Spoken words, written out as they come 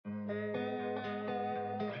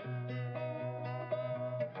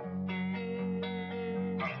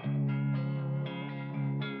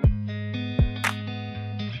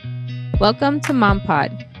Welcome to Mom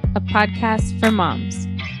Pod, a podcast for moms.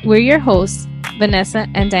 We're your hosts, Vanessa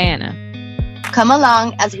and Diana. Come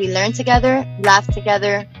along as we learn together, laugh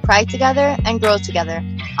together, cry together, and grow together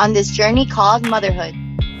on this journey called motherhood.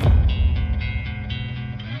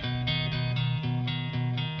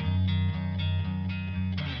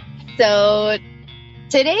 So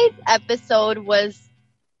today's episode was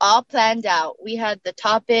all planned out. We had the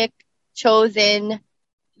topic chosen.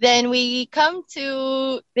 Then we come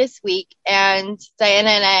to this week and Diana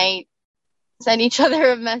and I sent each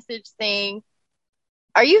other a message saying,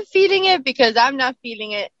 are you feeling it? Because I'm not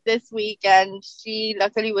feeling it this week. And she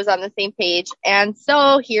luckily was on the same page. And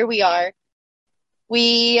so here we are.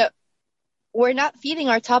 We were not feeling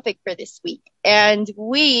our topic for this week. And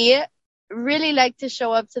we really like to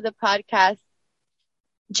show up to the podcast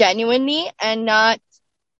genuinely and not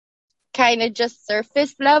kind of just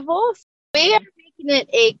surface level. We are making it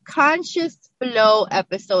a conscious flow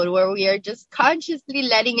episode where we are just consciously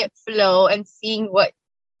letting it flow and seeing what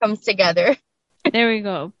comes together. There we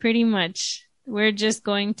go. Pretty much. We're just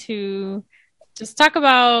going to just talk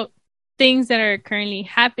about things that are currently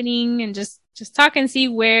happening and just talk and see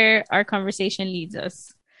where our conversation leads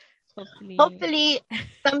us. Hopefully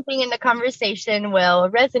something in the conversation will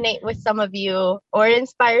resonate with some of you or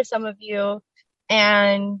inspire some of you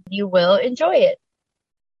and you will enjoy it.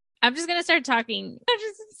 I'm just going to start talking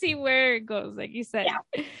just to see where it goes, like you said.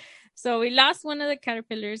 Yeah. So we lost one of the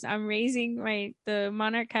caterpillars. I'm raising the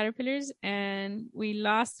monarch caterpillars and we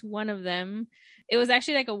lost one of them. It was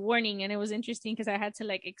actually like a warning and it was interesting because I had to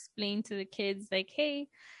like explain to the kids like, hey,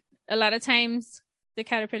 a lot of times the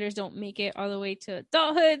caterpillars don't make it all the way to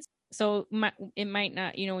adulthood. So it might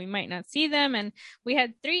not, we might not see them. And we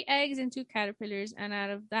had 3 eggs and 2 caterpillars. And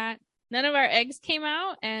out of that, none of our eggs came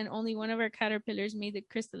out and only one of our caterpillars made the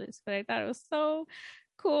chrysalis. But I thought it was so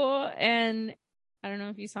cool. And I don't know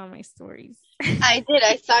if you saw my stories. I did.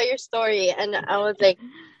 I saw your story and I was like,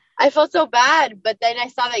 I felt so bad. But then I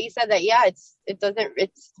saw that you said that, yeah,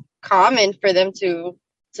 it's common for them to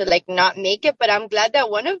like not make it. But I'm glad that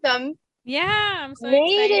one of them I'm so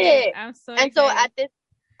made excited. it. I'm so and excited. So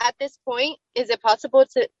at this point, is it possible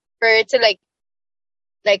for it to like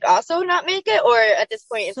also not make it, or at this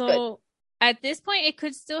point it's good? At this point, it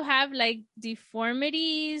could still have like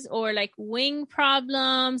deformities or like wing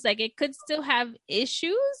problems. Like it could still have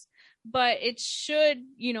issues, but it should,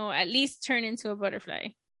 at least turn into a butterfly.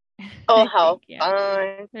 Oh, how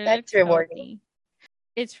fun. That's rewarding. Healthy.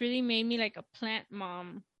 It's really made me like a plant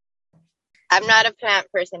mom. I'm not a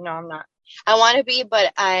plant person. No, I'm not. I want to be,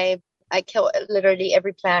 but I kill literally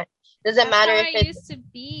every plant. Doesn't matter if it used to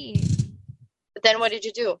be. But then what did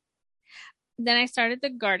you do? Then I started the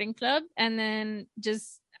garden club and then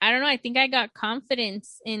I don't know, I think I got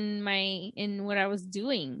confidence in what I was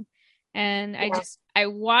doing. And I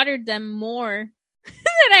watered them more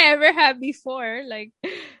than I ever had before.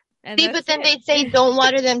 But then they say don't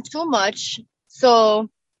water them too much.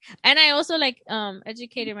 So. And I also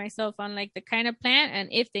educated myself on like the kind of plant and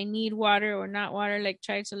if they need water or not water, like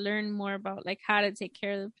try to learn more about like how to take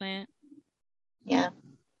care of the plant. Yeah.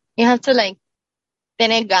 You have to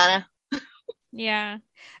tener gana. Yeah.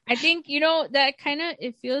 I think, that kind of,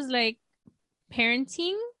 it feels like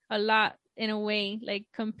parenting a lot in a way, like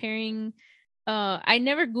comparing, I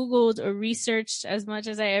never Googled or researched as much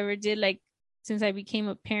as I ever did, since I became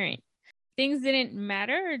a parent. Things didn't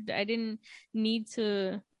matter. I didn't need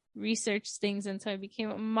to research things until I became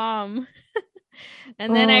a mom.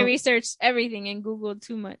 And then I researched everything and Googled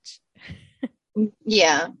too much.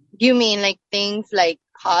 Yeah. Do you mean things like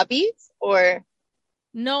hobbies or?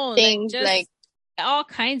 No, things just all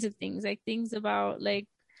kinds of things, like things about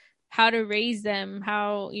how to raise them,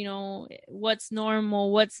 how, what's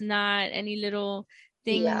normal, what's not, any little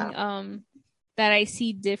thing that I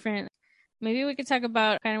see different. Maybe we could talk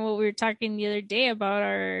about kind of what we were talking the other day about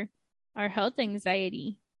our health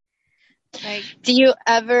anxiety. Do you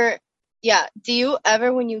ever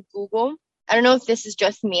when you Google, I don't know if this is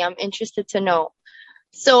just me, I'm interested to know.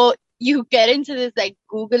 So you get into this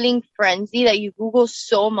Googling frenzy that you Google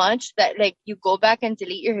so much that you go back and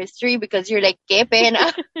delete your history because you're like, qué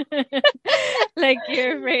pena.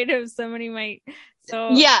 You're afraid of somebody might.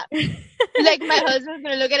 So yeah. My husband's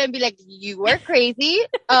gonna look at it and be like, you are crazy.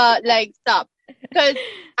 Stop. Because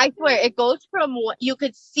I swear it goes from you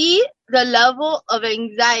could see the level of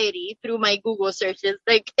anxiety through my Google searches,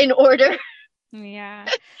 in order. Yeah.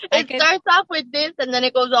 Starts off with this and then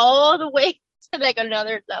it goes all the way to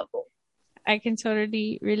another level. I can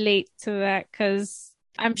totally relate to that because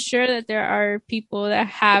I'm sure that there are people that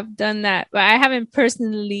have done that, but I haven't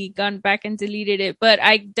personally gone back and deleted it. But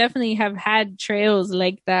I definitely have had trails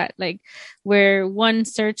like that, like where one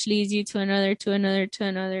search leads you to another, to another, to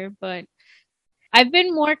another. But I've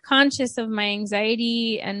been more conscious of my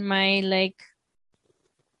anxiety and my like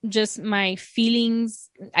just my feelings,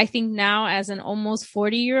 I think now as an almost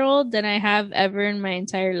 40-year-old than I have ever in my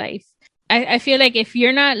entire life. I feel like if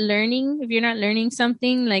you're not learning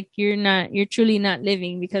something, like you're truly not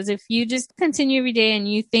living. Because if you just continue every day and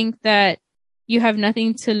you think that you have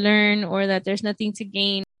nothing to learn or that there's nothing to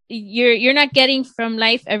gain, you're not getting from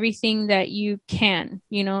life everything that you can.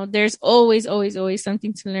 There's always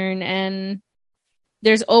something to learn, and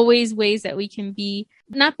there's always ways that we can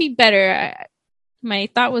not be better. My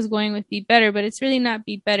thought was going with be better, but it's really not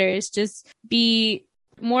be better. It's just be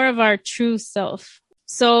more of our true self.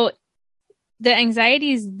 So the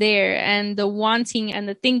anxiety is there, and the wanting and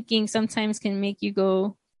the thinking sometimes can make you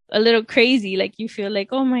go a little crazy. Like you feel like,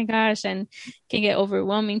 oh my gosh, and can get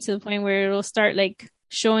overwhelming to the point where it'll start like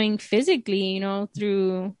showing physically,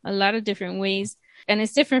 through a lot of different ways. And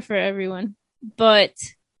it's different for everyone. But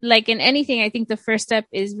like in anything, I think the first step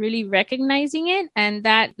is really recognizing it, and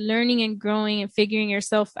that learning and growing and figuring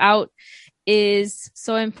yourself out is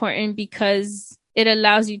so important, because it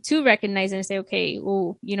allows you to recognize and say, okay,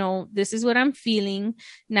 well, this is what I'm feeling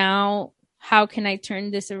now. How can I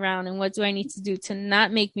turn this around? And what do I need to do to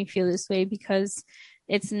not make me feel this way? Because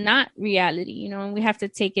it's not reality, and we have to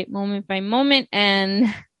take it moment by moment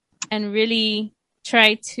and really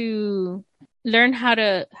try to learn how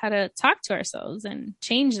to talk to ourselves and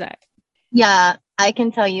change that. Yeah, I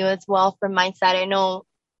can tell you as well from my side. I know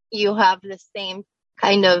you have the same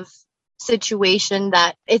kind of situation,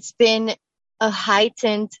 that it's been a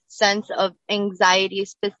heightened sense of anxiety,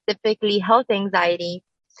 specifically health anxiety.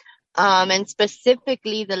 And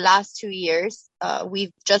specifically the last 2 years,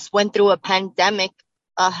 we've just went through a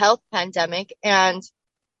health pandemic, and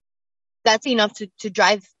that's enough to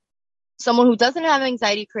drive someone who doesn't have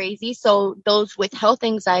anxiety crazy. So those with health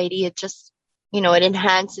anxiety, it just, it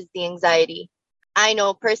enhances the anxiety. I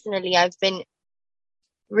know personally, I've been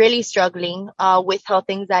really struggling with health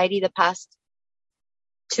anxiety the past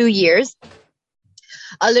 2 years,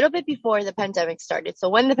 a little bit before the pandemic started. So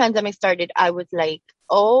when the pandemic started, I was like,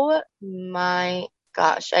 oh my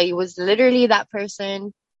gosh, I was literally that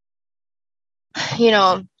person,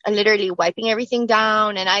 literally wiping everything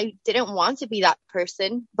down. And I didn't want to be that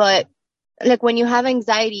person. But like when you have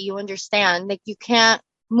anxiety, you understand, like you can't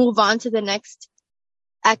move on to the next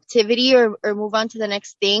activity or move on to the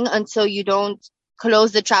next thing until you don't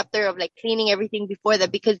close the chapter of like cleaning everything before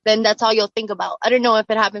that, because then that's all you'll think about. I don't know if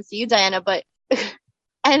it happens to you, Diana, but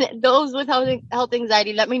and those with health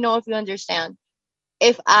anxiety, let me know if you understand.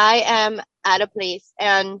 If I am at a place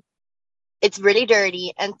and it's really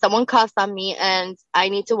dirty and someone coughs on me and I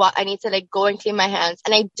need to like go and clean my hands,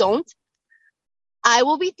 and I don't, I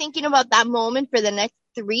will be thinking about that moment for the next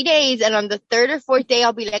 3 days. And on the third or fourth day,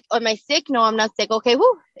 I'll be like, am I sick? No, I'm not sick. Okay,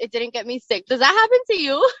 whew, it didn't get me sick. Does that happen to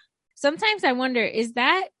you? Sometimes I wonder, is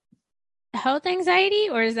that health anxiety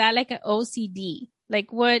or is that like an OCD?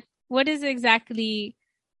 Like what is exactly?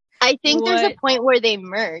 I think there's a point where they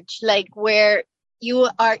merge, like where you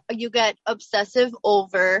get obsessive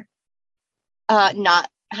over not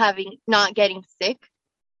getting sick.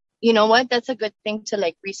 You know what? That's a good thing to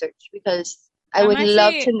like research, because I would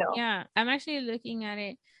love to know. Yeah, I'm actually looking at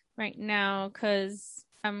it right now because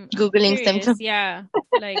I'm Googling curious. symptoms. Yeah,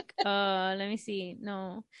 like let me see.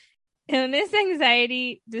 No, illness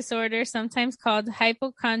anxiety disorder, sometimes called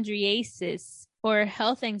hypochondriasis, or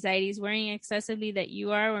health anxiety, is worrying excessively that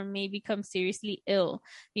you are or may become seriously ill.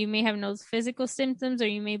 You may have no physical symptoms, or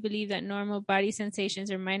you may believe that normal body sensations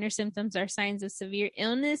or minor symptoms are signs of severe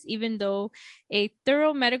illness, even though a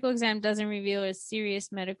thorough medical exam doesn't reveal a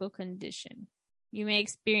serious medical condition. You may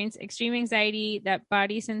experience extreme anxiety that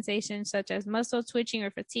body sensations such as muscle twitching or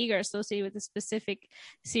fatigue are associated with a specific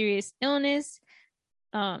serious illness.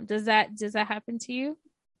 Does that happen to you?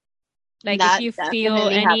 Like that if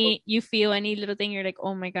you feel any little thing, you're like,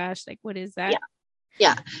 oh my gosh, like what is that?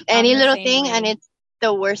 Yeah. Any little thing, and it's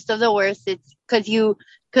the worst of the worst. It's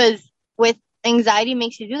because with anxiety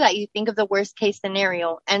makes you do that. You think of the worst case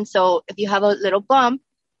scenario. And so if you have a little bump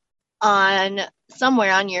on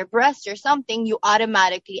somewhere on your breast or something, you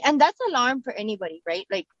automatically, and that's alarm for anybody, right?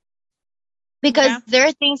 Like, because there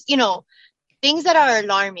are things, things that are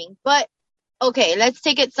alarming. But okay, let's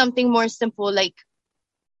take it something more simple, like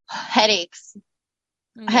headaches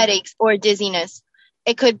or dizziness.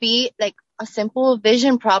 It could be like a simple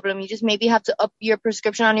vision problem. You just maybe have to up your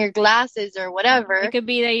prescription on your glasses or whatever. It could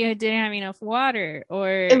be that you didn't have enough water,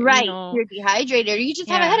 or right, you're dehydrated, or you just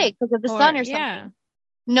have a headache because of the sun or something. Yeah.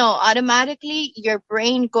 No, automatically your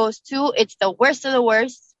brain goes to, it's the worst of the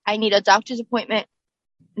worst. I need a doctor's appointment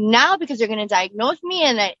now because they're going to diagnose me,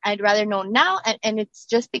 and I'd rather know now. And it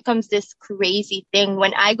just becomes this crazy thing.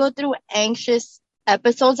 When I go through anxious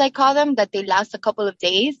episodes, I call them, that they last a couple of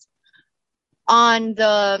days, on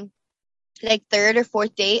the like third or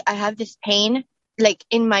fourth day, I have this pain like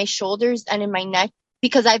in my shoulders and in my neck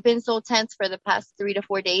because I've been so tense for the past 3 to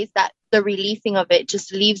 4 days that the releasing of it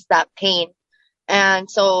just leaves that pain. And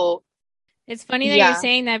so it's funny that you're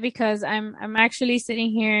saying that, because I'm actually sitting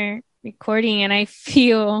here recording and I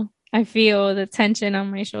feel the tension on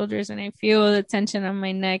my shoulders and I feel the tension on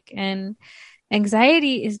my neck, and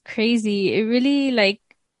anxiety is crazy. It really like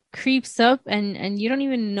creeps up and you don't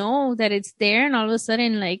even know that it's there, and all of a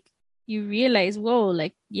sudden like you realize, whoa,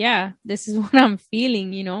 like, yeah, this is what I'm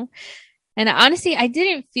feeling, you know? And honestly, I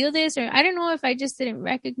didn't feel this, or I don't know if I just didn't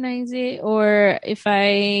recognize it, or if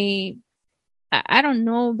I don't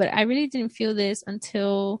know, but I really didn't feel this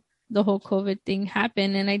until the whole COVID thing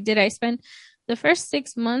happened. And I spent the first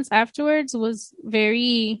 6 months afterwards was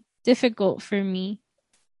very difficult for me.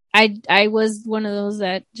 I was one of those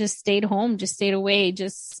that just stayed home, just stayed away,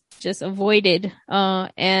 just avoided.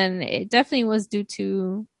 And it definitely was due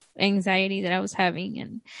to anxiety that I was having.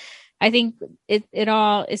 And I think it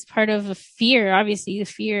all is part of a fear, obviously the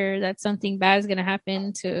fear that something bad is going to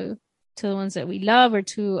happen to the ones that we love or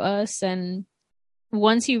to us. And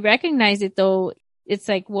once you recognize it, though, it's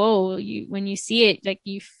like, whoa, when you see it, like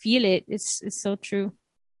you feel it. It's so true.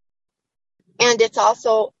 And it's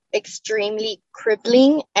also extremely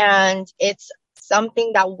crippling, and it's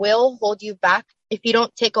something that will hold you back. If you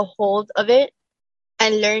don't take a hold of it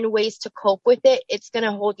and learn ways to cope with it, it's going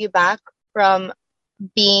to hold you back from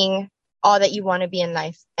being all that you want to be in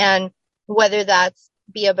life. And whether that's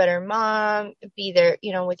be a better mom, be there,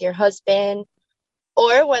 you know, with your husband,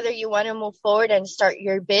 or whether you want to move forward and start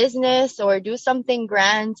your business or do something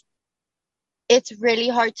grand, it's really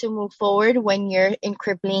hard to move forward when you're in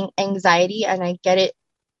crippling anxiety. And I get it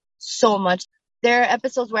so much. There are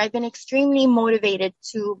episodes where I've been extremely motivated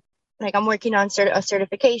to, like, I'm working on a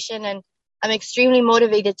certification, and I'm extremely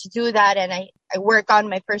motivated to do that. And I work on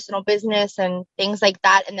my personal business and things like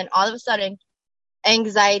that. And then all of a sudden,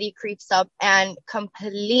 anxiety creeps up and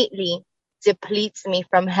completely depletes me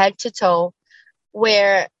from head to toe,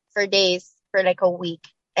 where for days, for like a week,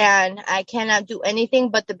 and I cannot do anything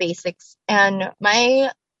but the basics. And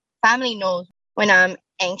my family knows when I'm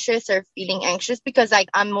anxious or feeling anxious, because like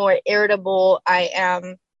I'm more irritable. I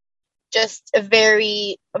am just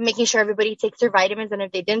making sure everybody takes their vitamins. And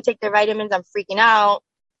if they didn't take their vitamins, I'm freaking out,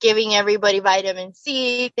 giving everybody vitamin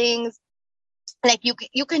C things. Like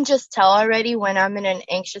you can just tell already when I'm in an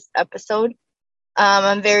anxious episode.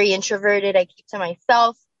 I'm very introverted. I keep to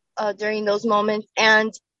myself during those moments.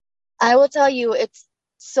 And I will tell you, it's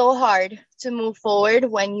so hard to move forward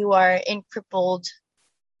when you are in crippled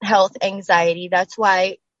health anxiety. That's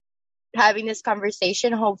why having this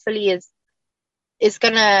conversation hopefully is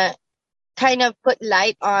going to kind of put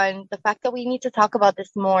light on the fact that we need to talk about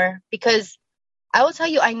this more. Because I will tell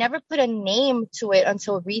you, I never put a name to it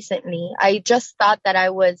until recently. I just thought that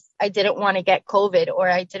I didn't want to get COVID, or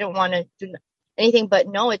I didn't want to do anything. But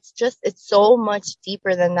no, it's so much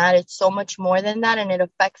deeper than that. It's so much more than that. And it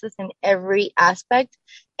affects us in every aspect.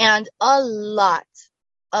 And a lot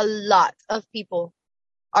of people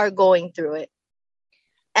are going through it.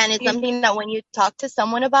 And it's something that when you talk to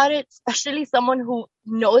someone about it, especially someone who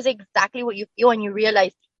knows exactly what you feel, and you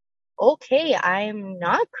realize, okay, I'm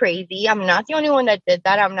not crazy. I'm not the only one that did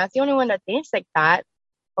that. I'm not the only one that thinks like that.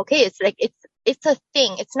 Okay, it's like, it's a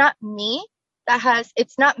thing. It's not me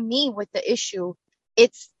it's not me with the issue.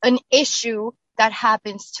 It's an issue that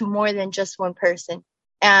happens to more than just one person.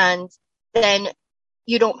 And then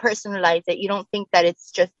you don't personalize it. You don't think that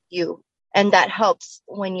it's just you. And that helps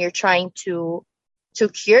when you're trying to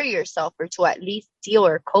cure yourself, or to at least deal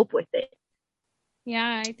or cope with it.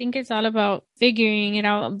 Yeah, I think it's all about figuring it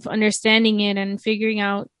out, understanding it, and figuring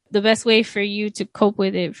out the best way for you to cope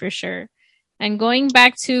with it, for sure. And going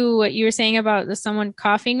back to what you were saying about someone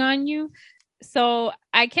coughing on you. So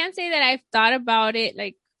I can't say that I've thought about it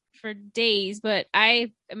like for days, but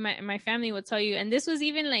my family will tell you, and this was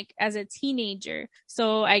even like as a teenager.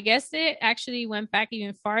 So I guess it actually went back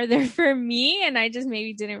even farther for me, and I just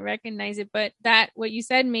maybe didn't recognize it. But that, what you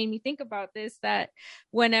said, made me think about this, that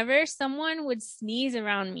whenever someone would sneeze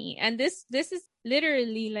around me, and this is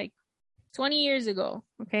literally like 20 years ago.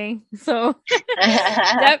 Okay. So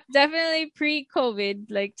definitely pre-COVID,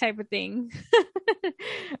 like type of thing.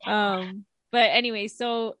 But anyway,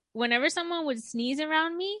 so whenever someone would sneeze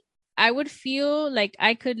around me, I would feel like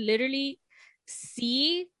I could literally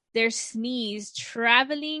see their sneeze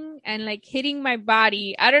traveling and like hitting my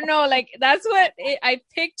body. I don't know, like that's what I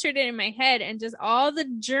pictured it in my head, and just all the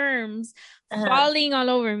germs falling all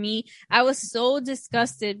over me. I was so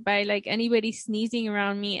disgusted by like anybody sneezing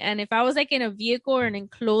around me. And if I was like in a vehicle or an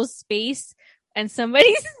enclosed space and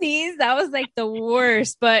somebody sneezed, that was like the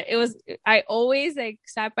worst. But I always like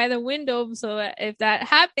sat by the window, so that if that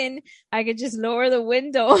happened, I could just lower the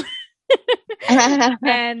window.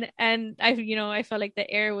 and I felt like the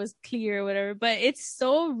air was clear or whatever. But it's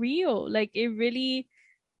so real. Like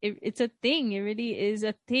it's a thing. It really is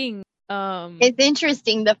a thing. It's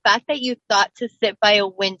interesting the fact that you thought to sit by a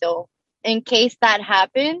window in case that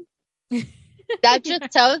happened. That just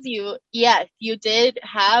tells you, yes, you did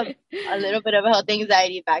have a little bit of health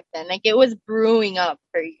anxiety back then. Like it was brewing up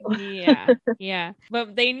for you. Yeah.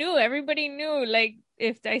 But everybody knew, like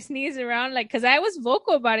if I sneeze around, like, cause I was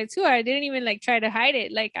vocal about it too. I didn't even like try to hide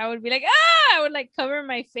it. Like I would be like, I would like cover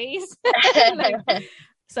my face. Like,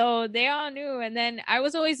 so they all knew. And then I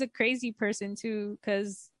was always a crazy person too,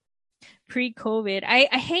 cause pre-COVID, I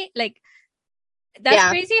hate like, that's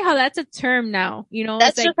crazy how that's a term now,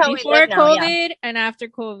 That's it's like before COVID and after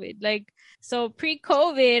COVID. Like, so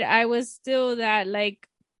pre-COVID, I was still that like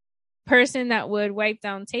person that would wipe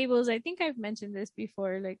down tables. I think I've mentioned this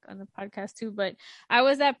before, like on the podcast too, but I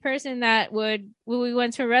was that person that when we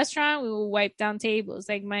went to a restaurant, we would wipe down tables.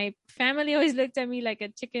 Like my family always looked at me like a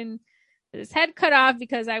chicken with his head cut off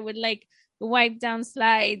because I would like wipe down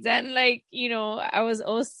slides. And like, I was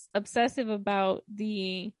also obsessive about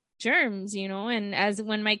the germs, and as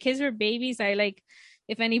when my kids were babies, I like,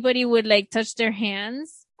 if anybody would like touch their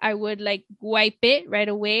hands, I would like wipe it right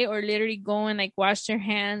away, or literally go and like wash their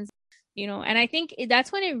hands, and I think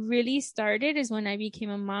that's when it really started, is when I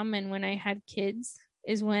became a mom, and when I had kids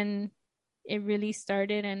is when it really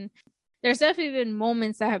started. And there's definitely been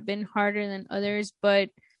moments that have been harder than others,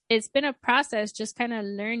 but it's been a process, just kind of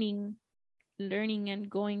learning and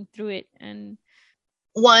going through it. And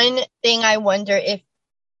one thing I wonder if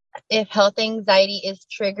health anxiety is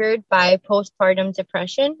triggered by postpartum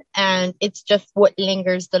depression, and it's just what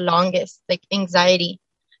lingers the longest, like anxiety,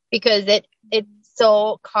 because it's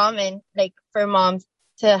so common, like for moms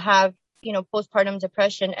to have, postpartum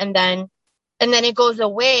depression, and then it goes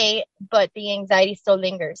away, but the anxiety still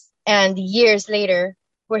lingers. And years later,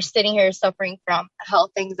 we're sitting here suffering from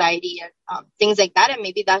health anxiety and things like that. And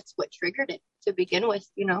maybe that's what triggered it to begin with,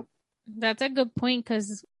 That's a good point,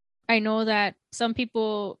 because I know that some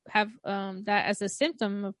people have that as a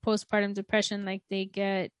symptom of postpartum depression. Like they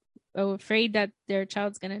get afraid that their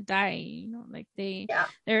child's gonna die. Like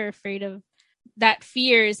they're afraid of that.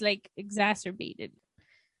 Fear is like exacerbated.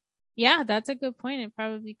 Yeah, that's a good point. It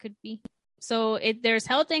probably could be. So there's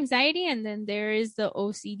health anxiety, and then there is the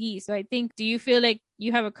OCD. So I think, do you feel like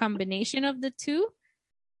you have a combination of the two?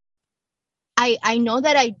 I know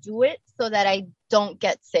that I do it so that I don't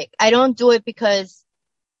get sick. I don't do it because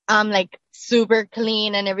I'm like super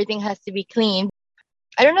clean and everything has to be clean.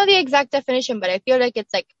 I don't know the exact definition, but I feel like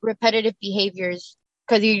it's like repetitive behaviors,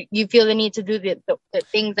 because you feel the need to do the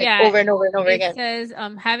things like over and over and over again. It says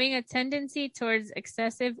having a tendency towards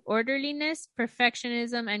excessive orderliness,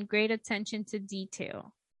 perfectionism, and great attention to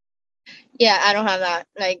detail. Yeah, I don't have that.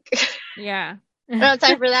 Like, yeah. I don't have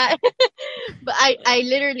time for that. But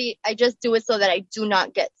I just do it so that I do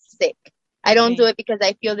not get sick. I don't do it because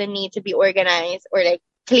I feel the need to be organized or like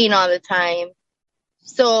clean all the time.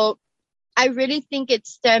 So I really think it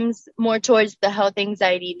stems more towards the health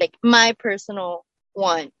anxiety, like my personal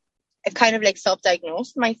one. I kind of like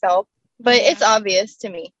self-diagnosed myself, but it's obvious to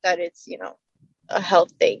me that it's, a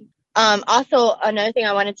health thing. Also, another thing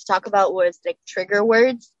I wanted to talk about was like trigger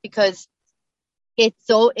words, because it's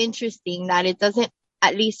so interesting that it doesn't,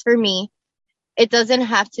 at least for me, it doesn't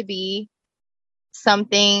have to be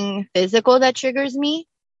something physical that triggers me.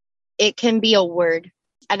 It can be a word,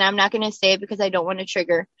 and I'm not going to say it because I don't want to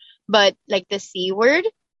trigger, but like the C word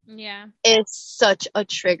is such a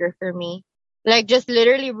trigger for me. Like just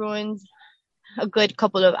literally ruins a good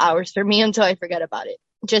couple of hours for me until I forget about it.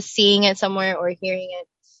 Just seeing it somewhere or hearing it.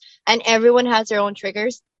 And everyone has their own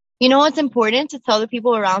triggers. You know what's important to tell the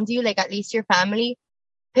people around you, like at least your family,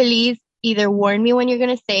 please either warn me when you're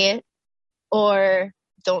going to say it or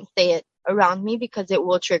don't say it around me, because it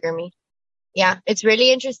will trigger me. Yeah, it's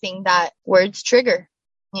really interesting that words trigger,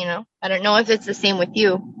 I don't know if it's the same with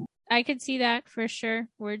you. I could see that for sure.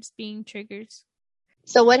 Words being triggers.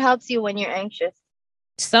 So what helps you when you're anxious?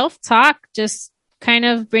 self-talk, just kind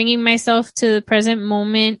of bringing myself to the present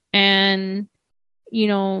moment and,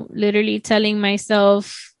 literally telling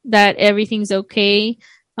myself that everything's okay.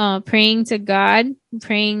 Praying to God,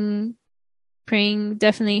 praying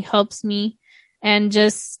definitely helps me, and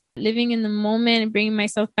just living in the moment and bringing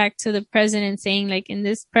myself back to the present and saying, like, in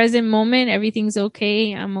this present moment, everything's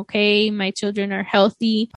okay. I'm okay. My children are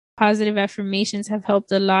healthy. Positive affirmations have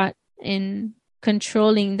helped a lot in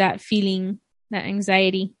controlling that feeling, that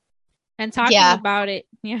anxiety, and talking about it.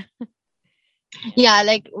 Yeah. Yeah.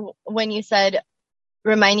 Like when you said,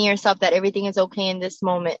 reminding yourself that everything is okay in this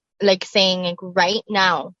moment, like saying, like, right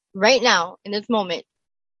now, in this moment,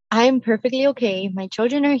 I'm perfectly okay. My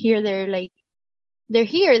children are here. They're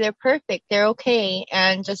here. They're perfect. They're okay.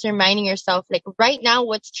 And just reminding yourself, like, right now,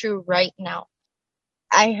 what's true right now.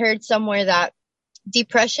 I heard somewhere that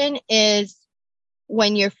depression is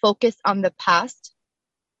when you're focused on the past,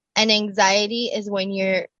 and anxiety is when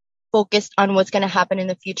you're focused on what's going to happen in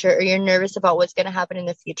the future, or you're nervous about what's going to happen in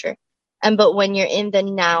the future. But when you're in the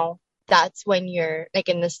now, that's when you're like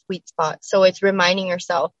in the sweet spot. So it's reminding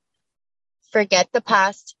yourself, forget the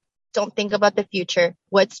past. Don't think about the future.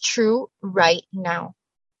 What's true right now.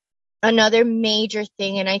 Another major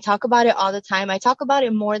thing, and I talk about it all the time. I talk about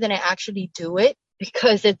it more than I actually do it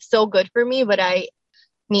because it's so good for me, but I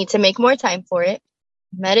need to make more time for it.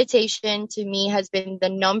 Meditation to me has been the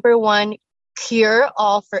number one cure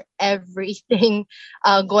all for everything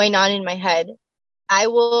going on in my head. I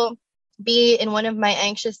will be in one of my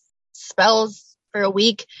anxious spells for a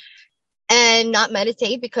week and not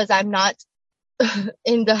meditate because I'm not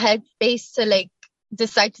in the headspace to like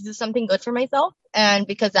decide to do something good for myself, and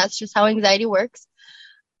because that's just how anxiety works.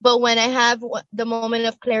 But when I have the moment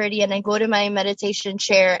of clarity and I go to my meditation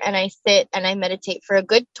chair and I sit and I meditate for a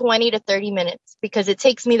good 20 to 30 minutes, because it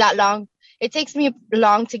takes me that long. It takes me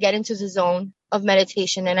long to get into the zone of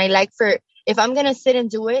meditation. And if I'm going to sit and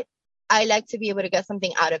do it, I like to be able to get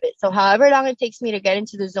something out of it. So however long it takes me to get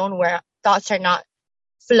into the zone where thoughts are not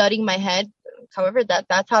flooding my head, however,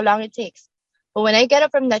 that's how long it takes. But when I get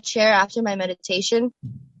up from that chair after my meditation,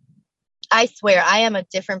 I swear I am a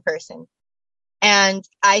different person. And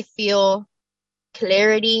I feel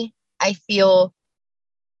clarity. I feel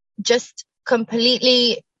just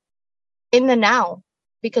completely in the now,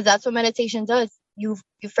 because that's what meditation does. You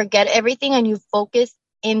forget everything and you focus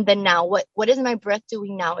in the now. What is my breath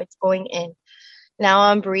doing now? It's going in. Now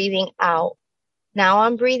I'm breathing out. Now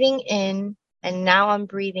I'm breathing in, and now I'm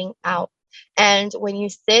breathing out. And when you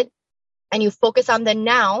sit and you focus on the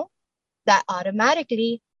now, that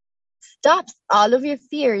automatically stops all of your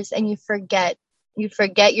fears, and you forget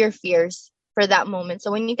your fears for that moment.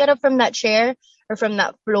 So when you get up from that chair or from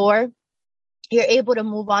that floor, you're able to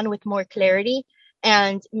move on with more clarity,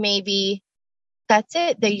 and maybe that's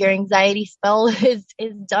it, that your anxiety spell is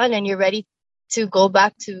done and you're ready to go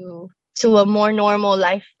back to a more normal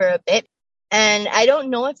life for a bit. And I don't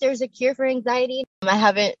know if there's a cure for anxiety. I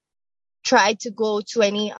haven't tried to go to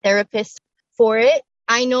any therapist for it.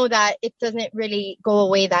 I know that it doesn't really go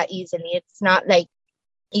away that easily. It's not like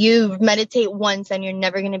you meditate once and you're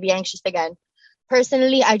never going to be anxious again.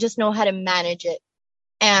 Personally, I just know how to manage it.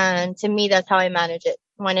 And to me, that's how I manage it.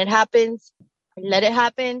 When it happens, I let it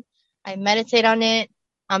happen. I meditate on it.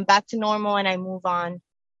 I'm back to normal and I move on.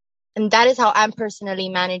 And that is how I'm personally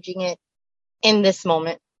managing it in this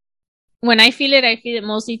moment. When I feel it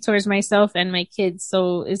mostly towards myself and my kids.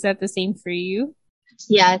 So is that the same for you?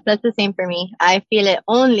 Yes, that's the same for me. I feel it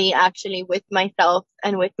only actually with myself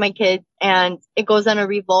and with my kids, and it goes on a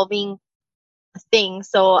revolving thing.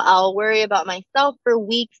 So I'll worry about myself for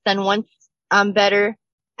weeks, and once I'm better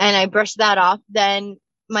and I brush that off, then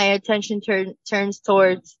my attention turns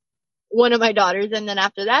towards one of my daughters, and then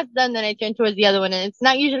after that's done, then I turn towards the other one, and it's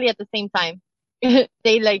not usually at the same time.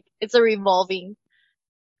 It's a revolving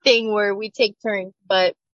thing where we take turns,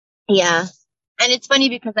 but yeah. And it's funny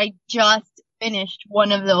because I just finished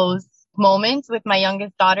one of those moments with my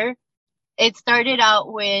youngest daughter. It started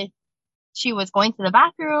out with, she was going to the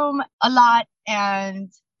bathroom a lot,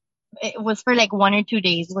 and it was for like 1 or 2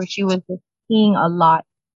 days where she was just peeing a lot.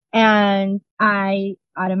 And I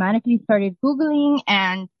automatically started Googling,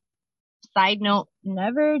 and side note,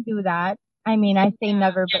 never do that. I mean, I say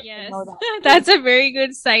never, but yes. you know that. That's a very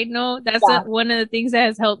good side note. That's one of the things that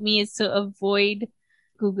has helped me, is to avoid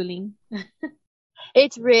Googling.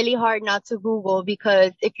 It's really hard not to Google,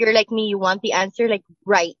 because if you're like me, you want the answer like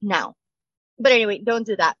right now. But anyway, don't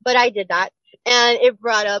do that. But I did that, and it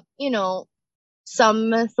brought up,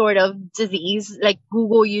 some sort of disease like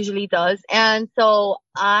Google usually does. And so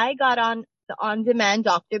I got on the on-demand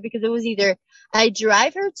doctor, because it was either I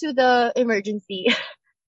drive her to the emergency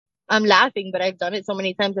I'm laughing, but I've done it so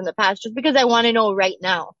many times in the past just because I want to know right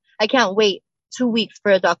now. I can't wait 2 weeks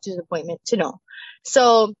for a doctor's appointment to know.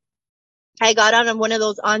 So I got on one of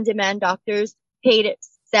those on-demand doctors, paid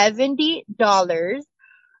 $70.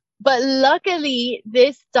 But luckily,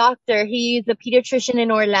 this doctor, he's a pediatrician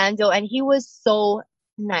in Orlando, and he was so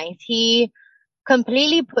nice. He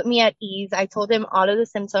completely put me at ease. I told him all of the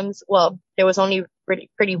symptoms. Well, there was only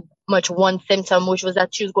pretty much one symptom, which was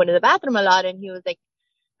that she was going to the bathroom a lot. And he was like,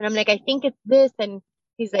 and I'm like, I think it's this. And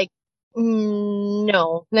he's like,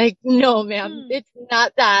 no, like, no, ma'am, it's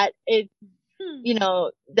not that. It's,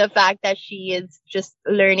 the fact that she is just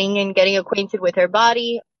learning and getting acquainted with her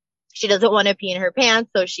body. She doesn't want to pee in her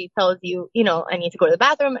pants, so she tells you, I need to go to the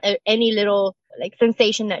bathroom, any little like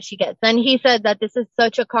sensation that she gets. And he said that this is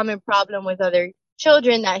such a common problem with other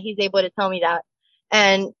children that he's able to tell me that.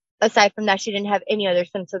 And aside from that, she didn't have any other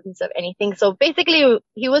symptoms of anything. So basically,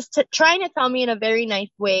 he was trying to tell me in a very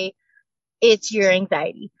nice way, it's your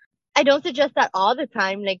anxiety. I don't suggest that all the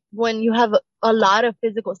time. Like when you have a lot of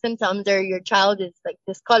physical symptoms or your child is like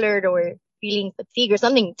discolored or feeling fatigue or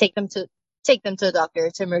something, take them to the doctor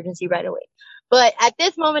to emergency right away. But at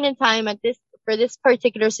this moment in time, for this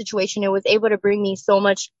particular situation, it was able to bring me so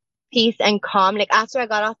much peace and calm. Like after I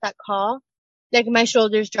got off that call, like my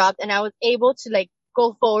shoulders dropped and I was able to like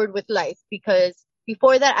go forward with life, because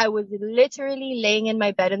before that I was literally laying in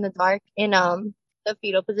my bed in the dark in the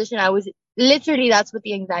fetal position. I was literally, that's what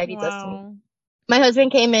the anxiety does to me. My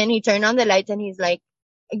husband came in, he turned on the lights and he's like,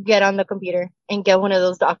 get on the computer and get one of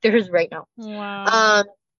those doctors right now. Wow.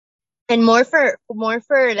 And more for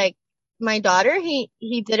like my daughter, he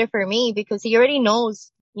did it for me because he already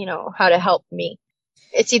knows, how to help me.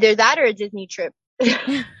 It's either that or a Disney trip.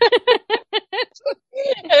 Yeah,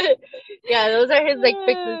 those are his like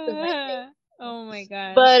fixes to my thing. Oh my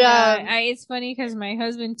gosh. But it's funny because my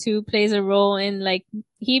husband too plays a role in like,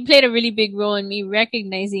 he played a really big role in me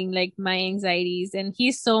recognizing like my anxieties, and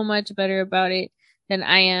he's so much better about it than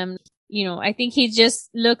I am. I think he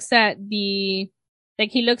just looks at the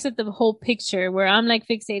whole picture, where I'm like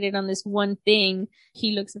fixated on this one thing.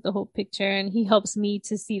 He looks at the whole picture and he helps me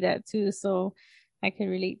to see that too. So I can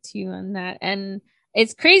relate to you on that. And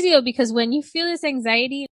it's crazy though, because when you feel this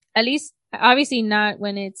anxiety, at least obviously not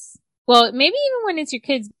when it's, well, maybe even when it's your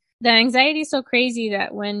kids, the anxiety is so crazy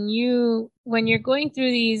that when you're going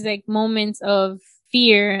through these like moments of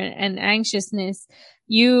fear and anxiousness,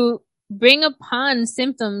 you bring upon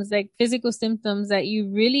symptoms, like physical symptoms that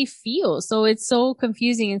you really feel. So it's so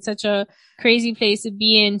confusing and such a crazy place to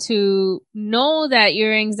be in, to know that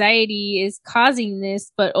your anxiety is causing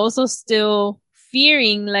this, but also still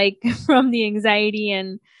fearing like from the anxiety.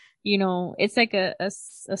 And, it's like a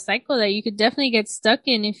cycle that you could definitely get stuck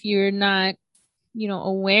in if you're not,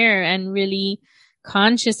 aware and really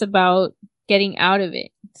conscious about getting out of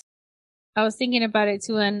it. I was thinking about it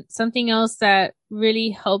too, and something else that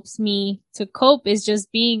really helps me to cope is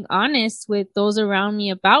just being honest with those around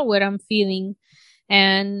me about what I'm feeling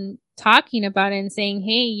and talking about it and saying,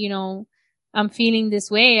 hey, I'm feeling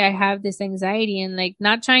this way. I have this anxiety, and like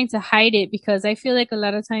not trying to hide it, because I feel like a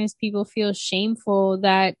lot of times people feel shameful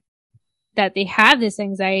that they have this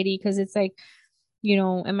anxiety, because it's like,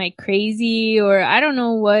 am I crazy? Or I don't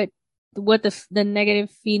know what the negative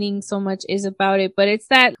feeling so much is about it, but it's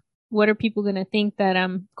that, what are people going to think that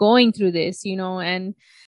I'm going through this, and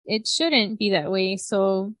it shouldn't be that way.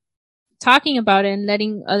 So talking about it and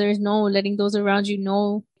letting others know, letting those around you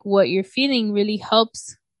know what you're feeling really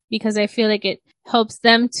helps, because I feel like it helps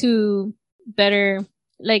them to better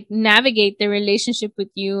like navigate their relationship with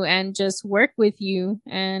you and just work with you.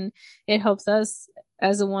 And it helps us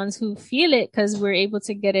as the ones who feel it, because we're able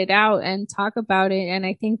to get it out and talk about it. And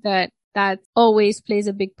I think that always plays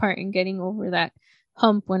a big part in getting over that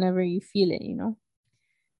hump whenever you feel it,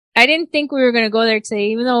 I didn't think we were going to go there today,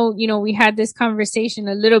 even though, we had this conversation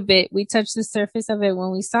a little bit. We touched the surface of it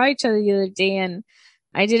when we saw each other the other day, and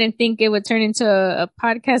I didn't think it would turn into a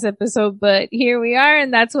podcast episode, but here we are,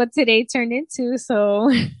 and that's what today turned into. So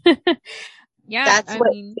yeah, that's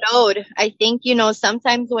what flowed. I think,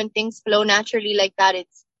 sometimes when things flow naturally like that,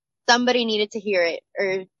 it's somebody needed to hear it,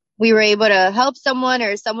 or we were able to help someone,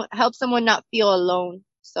 or help someone not feel alone.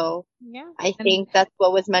 So yeah, I think that's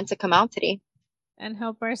what was meant to come out today. And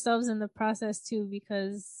help ourselves in the process too,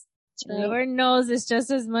 because Lord knows it's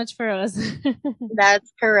just as much for us.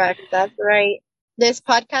 That's correct. That's right. This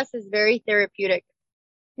podcast is very therapeutic.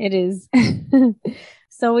 It is.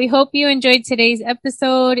 So we hope you enjoyed today's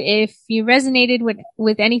episode. If you resonated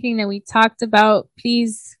with anything that we talked about,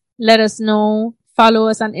 please let us know. Follow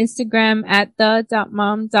us on Instagram at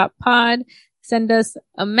the.mom.pod. Send us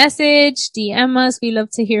a message, DM us. We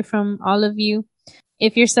love to hear from all of you.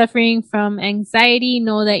 If you're suffering from anxiety,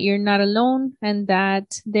 know that you're not alone and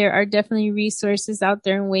that there are definitely resources out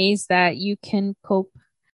there and ways that you can cope.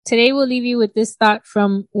 Today, we'll leave you with this thought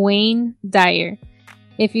from Wayne Dyer.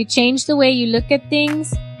 If you change the way you look at things,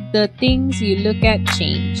 the things you look at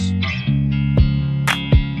change.